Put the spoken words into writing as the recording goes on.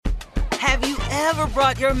Have you ever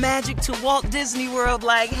brought your magic to Walt Disney World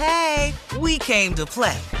like, hey, we came to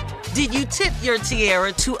play? Did you tip your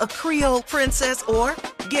tiara to a Creole princess or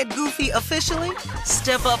get goofy officially?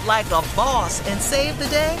 Step up like a boss and save the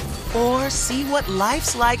day? Or see what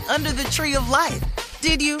life's like under the tree of life?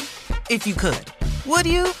 Did you? If you could. Would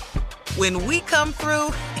you? When we come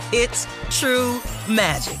through, it's true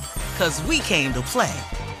magic. 'Cause we came to play.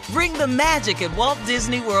 Bring the magic at Walt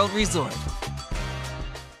Disney World Resort.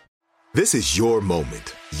 This is your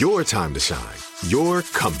moment, your time to shine, your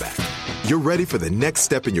comeback. You're ready for the next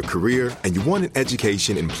step in your career, and you want an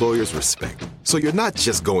education employers respect. So you're not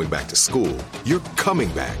just going back to school, you're coming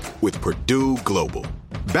back with Purdue Global.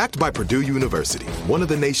 Backed by Purdue University, one of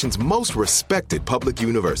the nation's most respected public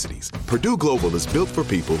universities, Purdue Global is built for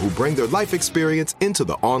people who bring their life experience into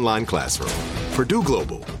the online classroom. Purdue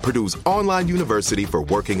Global, Purdue's online university for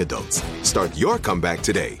working adults. Start your comeback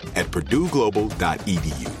today at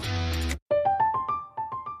purdueglobal.edu.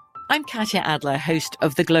 I'm Katya Adler, host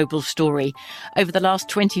of The Global Story. Over the last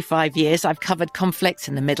 25 years, I've covered conflicts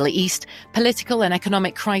in the Middle East, political and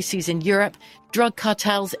economic crises in Europe, drug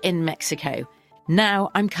cartels in Mexico. Now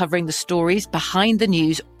I'm covering the stories behind the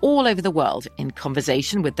news all over the world in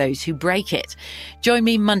conversation with those who break it. Join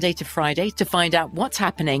me Monday to Friday to find out what's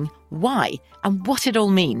happening, why, and what it all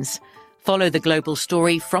means. Follow The Global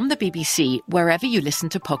Story from the BBC wherever you listen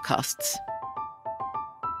to podcasts.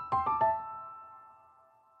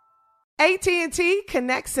 AT&T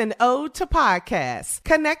connects an ode to podcasts.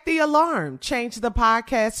 Connect the alarm. Change the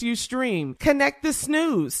podcast you stream. Connect the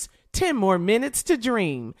snooze. 10 more minutes to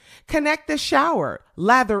dream. Connect the shower.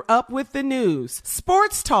 Lather up with the news.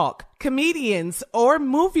 Sports talk, comedians, or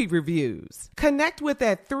movie reviews. Connect with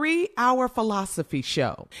that 3-hour philosophy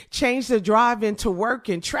show. Change the drive into work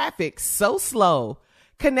in traffic so slow.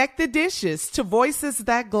 Connect the dishes to voices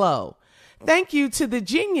that glow. Thank you to the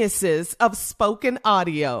geniuses of spoken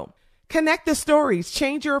audio. Connect the stories,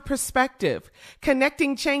 change your perspective.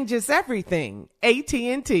 Connecting changes everything.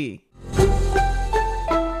 AT&T.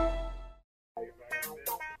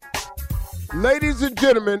 Ladies and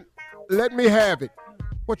gentlemen, let me have it.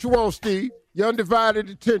 What you want, Steve? Your undivided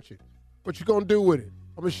attention. What you gonna do with it?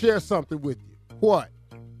 I'm gonna share something with you. What?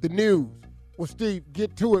 The news. Well, Steve,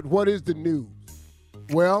 get to it. What is the news?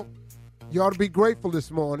 Well, you ought to be grateful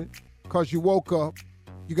this morning because you woke up.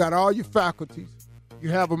 You got all your faculties. You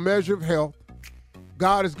have a measure of health.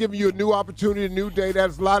 God has given you a new opportunity, a new day.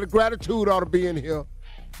 There's a lot of gratitude ought to be in here.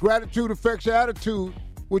 Gratitude affects your attitude,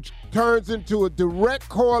 which turns into a direct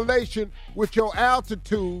correlation with your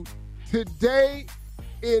altitude. Today,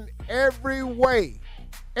 in every way,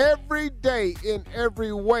 every day, in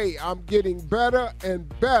every way, I'm getting better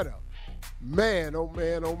and better. Man, oh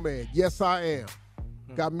man, oh man. Yes, I am.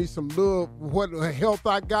 Got me some little, what health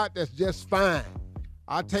I got, that's just fine.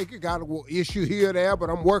 I take it, got an issue here or there, but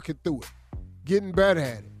I'm working through it. Getting better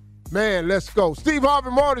at it. Man, let's go. Steve Harvey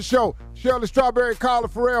Morning Show. Shirley Strawberry, Carla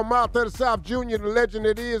Farrell, Mouth of the South Jr., the legend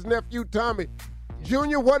that is, nephew Tommy.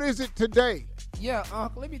 Junior, what is it today? Yeah,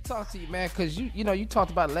 Uncle, let me talk to you, man, because you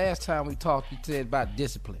talked about last time we talked, you said about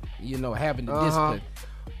discipline, having the discipline.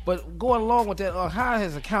 But going along with that, how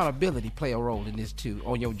has accountability play a role in this too,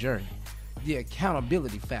 on your journey? The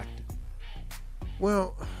accountability factor.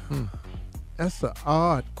 Well, that's an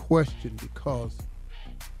odd question because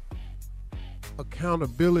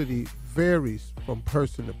accountability varies from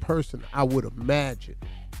person to person, I would imagine,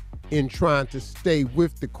 in trying to stay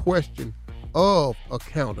with the question of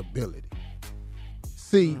accountability.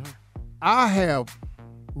 See, I have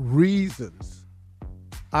reasons.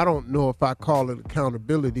 I don't know if I call it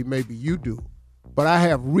accountability, maybe you do, but I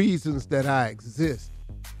have reasons that I exist.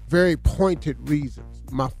 Very pointed reasons.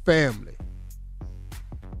 My family.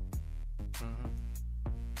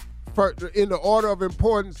 First, in the order of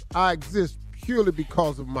importance, I exist purely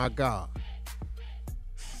because of my God.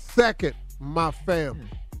 Second, my family.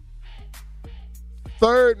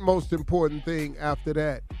 Third most important thing after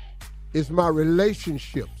that is my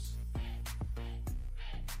relationships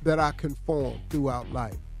that I can form throughout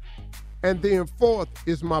life. And then fourth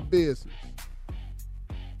is my business.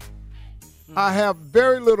 I have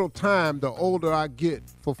very little time the older I get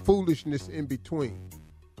for foolishness in between.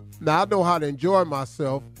 Now, I know how to enjoy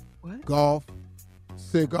myself. What? Golf,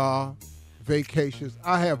 cigar, vacations.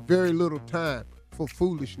 I have very little time for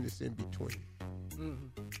foolishness in between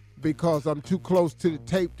because I'm too close to the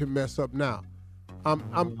tape to mess up now. I'm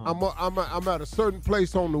at a certain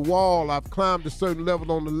place on the wall. I've climbed a certain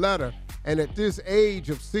level on the ladder, and at this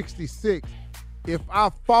age of 66, if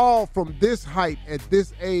I fall from this height at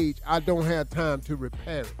this age, I don't have time to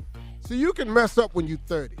repair it. So you can mess up when you're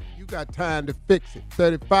 30. You got time to fix it.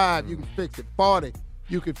 35, you can fix it. 40,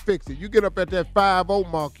 you can fix it. You get up at that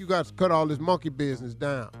 5-0 mark, you got to cut all this monkey business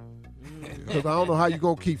down. Because I don't know how you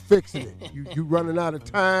going to keep fixing it. You running out of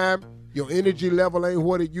time. Your energy level ain't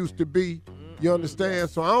what it used to be. You understand?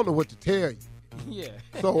 So I don't know what to tell you. Yeah.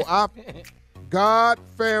 So God,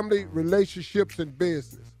 family, relationships, and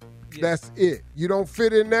business. Yeah. That's it. You don't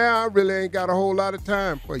fit in there, I really ain't got a whole lot of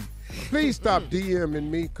time for you. Please stop DMing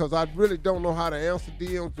me, because I really don't know how to answer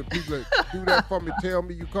DMs. The people that do that for me tell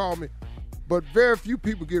me you call me. But very few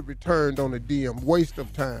people get returned on a DM. Waste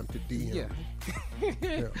of time to DM.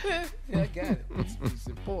 Yeah. I got it. It's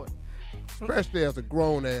important. Especially as a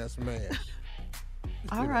grown-ass man.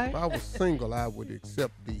 All right. If I was single, I would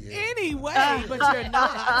accept DM. Anyway, but you're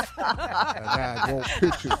not. And I want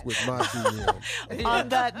pictures with my DM. On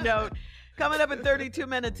that note, coming up in 32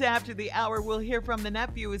 minutes after the hour, we'll hear from the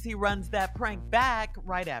nephew as he runs that prank back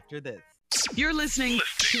right after this. You're listening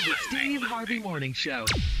to the Steve Harvey Morning Show.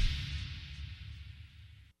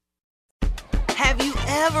 Have you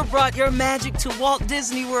ever brought your magic to Walt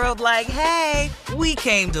Disney World like, hey, we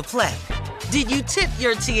came to play? Did you tip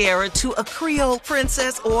your tiara to a Creole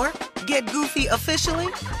princess or get goofy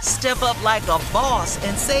officially? Step up like a boss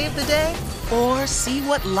and save the day? Or see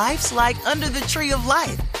what life's like under the tree of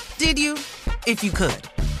life? Did you? If you could.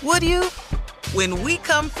 Would you? When we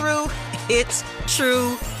come through, it's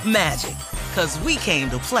true magic. 'Cause we came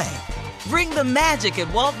to play. Bring the magic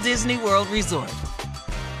at Walt Disney World Resort.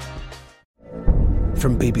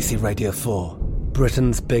 From BBC Radio 4,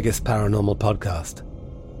 Britain's biggest paranormal podcast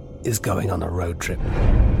is going on a road trip.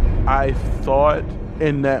 I thought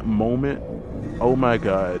in that moment, oh my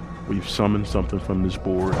God, we've summoned something from this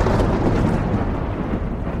board.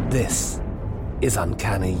 This is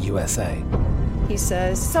Uncanny USA. He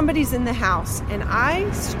says, somebody's in the house, and I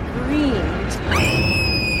screamed.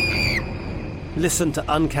 Listen to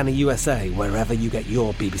Uncanny USA wherever you get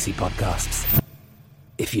your BBC podcasts,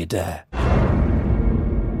 if you dare.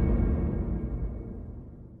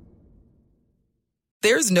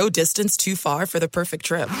 There's no distance too far for the perfect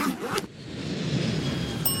trip.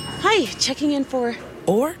 Hi, checking in for...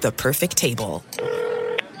 Or the perfect table.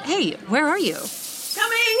 Hey, where are you?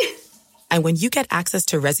 Coming! And when you get access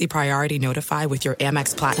to Resi Priority Notify with your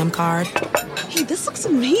Amex Platinum card... Hey, this looks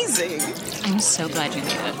amazing. I'm so glad you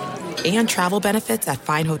made it. And travel benefits at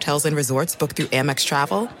fine hotels and resorts booked through Amex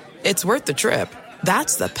Travel, it's worth the trip.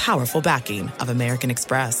 That's the powerful backing of American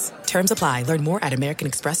Express. Terms apply. Learn more at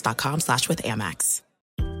americanexpress.com/withAmex.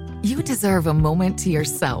 You deserve a moment to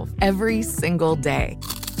yourself every single day.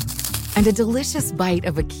 And a delicious bite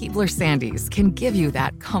of a Keebler Sandies can give you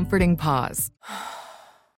that comforting pause.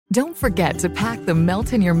 Don't forget to pack the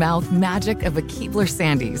melt-in-your-mouth magic of a Keebler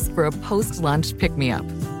Sandies for a post-lunch pick-me-up.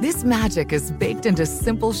 This magic is baked into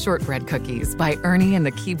simple shortbread cookies by Ernie and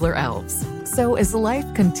the Keebler Elves. So as life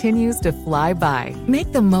continues to fly by,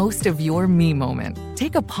 make the most of your me moment.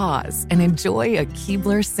 Take a pause and enjoy a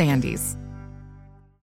Keebler Sandies.